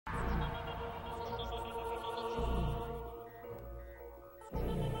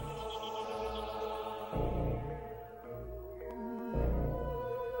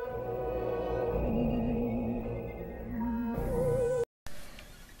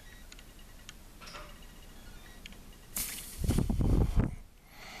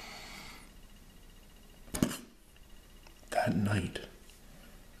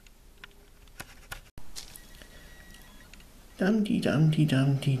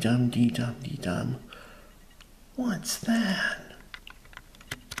Dum-dee-dum-dee-dum-dee-dum-dee-dum-dee-dum. What's that?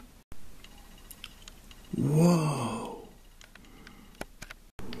 Whoa!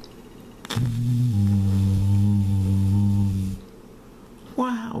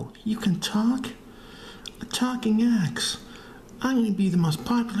 Wow, you can talk? A talking axe. I'm going to be the most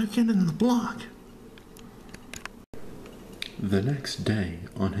popular kid in the block. The next day,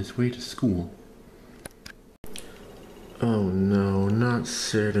 on his way to school. Oh no, not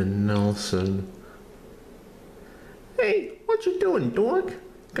Sid and Nelson. Hey, what you doing, dork?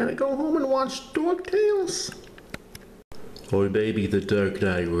 Gonna go home and watch Dork Tales? Or maybe The Dark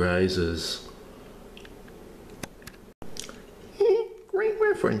Knight Rises. Great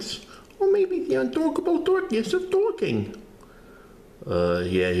reference. Or maybe The Undorkable Dorkness of Dorking.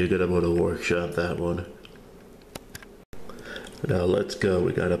 Yeah, you're gonna want to workshop that one. Now let's go,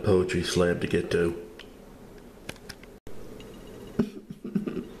 we got a poetry slam to get to.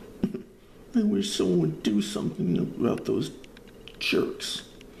 I wish someone would do something about those jerks.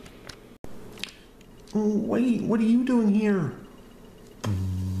 Oh, wait, what are you doing here?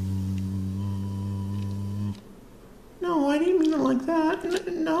 No, I didn't mean it like that.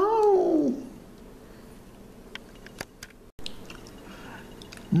 No!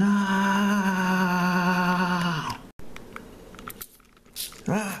 No!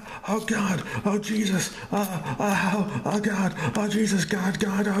 Oh God, oh Jesus, oh God, oh Jesus, God,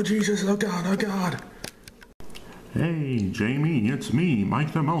 oh Jesus, oh God. Hey, Jamie, it's me,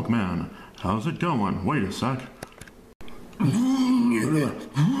 Mike the Milkman. How's it going? Wait a sec.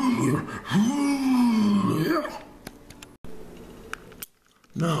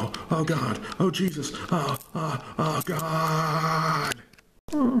 No, oh God, oh Jesus, oh God.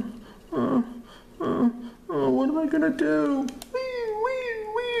 What am I gonna do?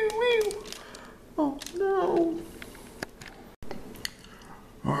 Oh no.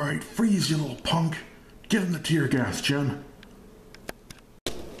 Alright, freeze, you little punk. Give him the tear gas, Jim.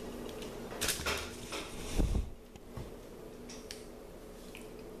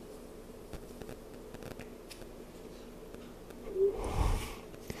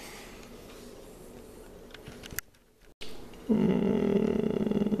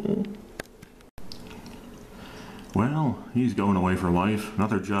 Well, he's going away for life.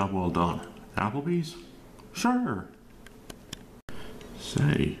 Another job well done. Applebee's? Sure.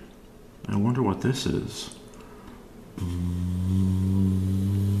 Say, I wonder what this is.